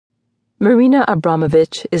Marina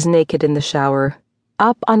Abramovic is naked in the shower,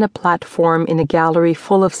 up on a platform in a gallery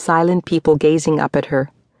full of silent people gazing up at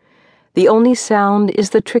her. The only sound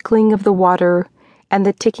is the trickling of the water and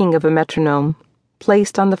the ticking of a metronome,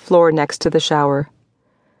 placed on the floor next to the shower.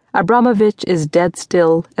 Abramovic is dead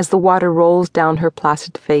still as the water rolls down her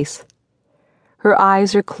placid face. Her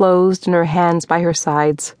eyes are closed and her hands by her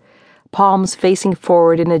sides, palms facing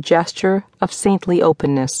forward in a gesture of saintly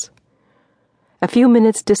openness. A few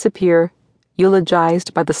minutes disappear,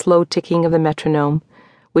 eulogized by the slow ticking of the metronome,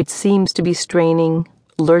 which seems to be straining,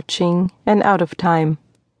 lurching, and out of time.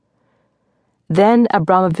 Then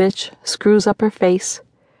Abramovic screws up her face,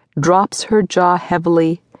 drops her jaw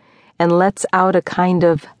heavily, and lets out a kind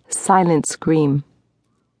of silent scream.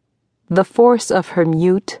 The force of her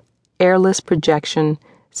mute, airless projection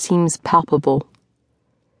seems palpable.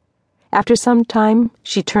 After some time,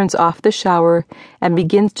 she turns off the shower and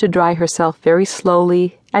begins to dry herself very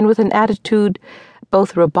slowly and with an attitude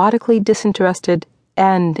both robotically disinterested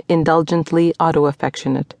and indulgently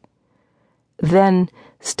auto-affectionate. Then,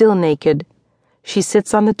 still naked, she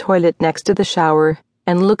sits on the toilet next to the shower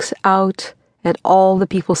and looks out at all the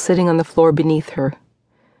people sitting on the floor beneath her.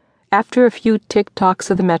 After a few tick-tocks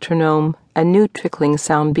of the metronome, a new trickling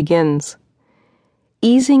sound begins.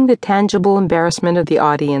 Easing the tangible embarrassment of the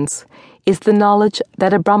audience is the knowledge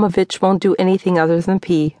that Abramovic won't do anything other than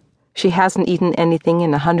pee. She hasn't eaten anything in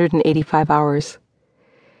 185 hours.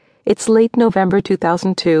 It's late November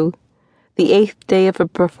 2002, the 8th day of a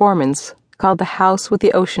performance called The House with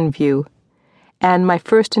the Ocean View, and my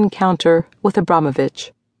first encounter with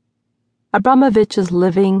Abramovic. Abramovic is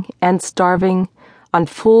living and starving on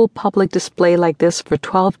full public display like this for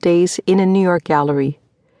 12 days in a New York gallery.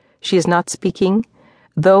 She is not speaking,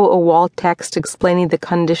 though a wall text explaining the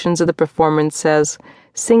conditions of the performance says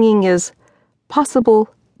singing is possible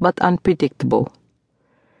but unpredictable.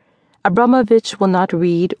 Abramovic will not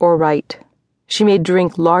read or write. She may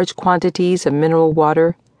drink large quantities of mineral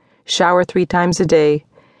water, shower 3 times a day,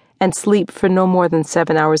 and sleep for no more than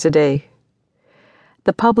 7 hours a day.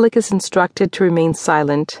 The public is instructed to remain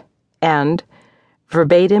silent and,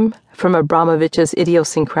 verbatim from Abramovic's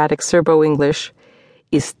idiosyncratic Serbo-English,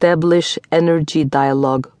 establish energy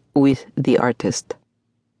dialogue with the artist.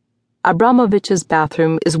 Abramovic's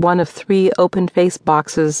bathroom is one of 3 open-faced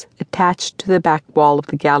boxes attached to the back wall of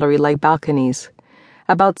the gallery like balconies,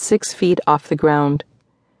 about 6 feet off the ground.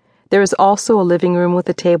 There is also a living room with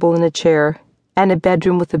a table and a chair, and a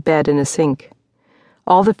bedroom with a bed and a sink.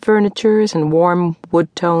 All the furniture is in warm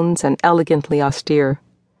wood tones and elegantly austere.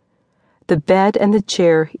 The bed and the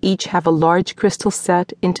chair each have a large crystal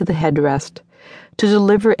set into the headrest to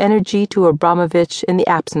deliver energy to Abramovic in the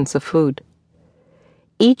absence of food.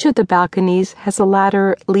 Each of the balconies has a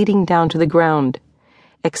ladder leading down to the ground,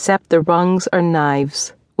 except the rungs are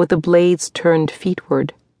knives with the blades turned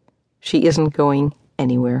feetward. She isn't going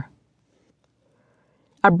anywhere.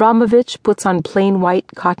 Abramovic puts on plain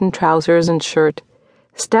white cotton trousers and shirt,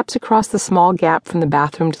 steps across the small gap from the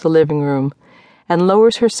bathroom to the living room, and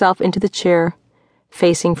lowers herself into the chair,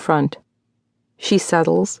 facing front. She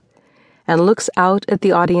settles and looks out at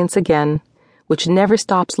the audience again, which never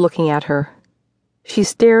stops looking at her. She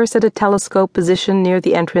stares at a telescope positioned near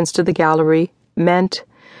the entrance to the gallery, meant,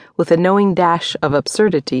 with a knowing dash of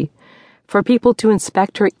absurdity, for people to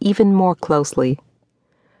inspect her even more closely.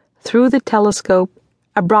 Through the telescope,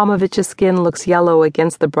 Abramovic's skin looks yellow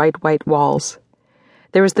against the bright white walls.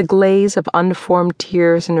 There is the glaze of unformed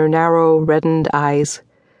tears in her narrow, reddened eyes,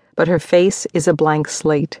 but her face is a blank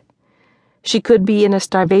slate. She could be in a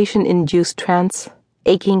starvation-induced trance,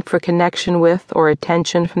 aching for connection with or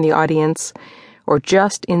attention from the audience, or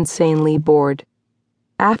just insanely bored.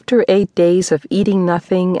 After 8 days of eating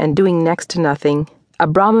nothing and doing next to nothing,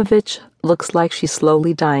 Abramovic looks like she's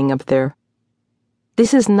slowly dying up there.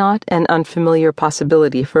 This is not an unfamiliar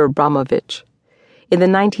possibility for Abramovic. In the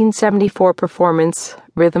 1974 performance,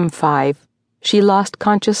 Rhythm 5, she lost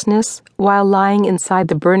consciousness while lying inside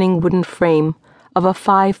the burning wooden frame of a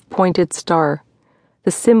 5-pointed star,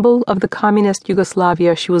 the symbol of the communist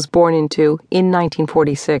Yugoslavia she was born into in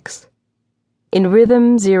 1946. In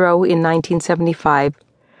Rhythm 0 in 1975,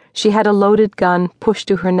 she had a loaded gun pushed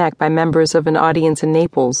to her neck by members of an audience in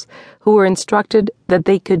Naples who were instructed that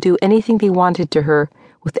they could do anything they wanted to her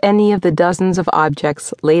with any of the dozens of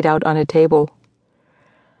objects laid out on a table.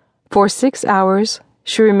 For 6 hours,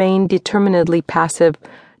 she remained determinedly passive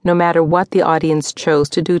no matter what the audience chose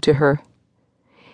to do to her.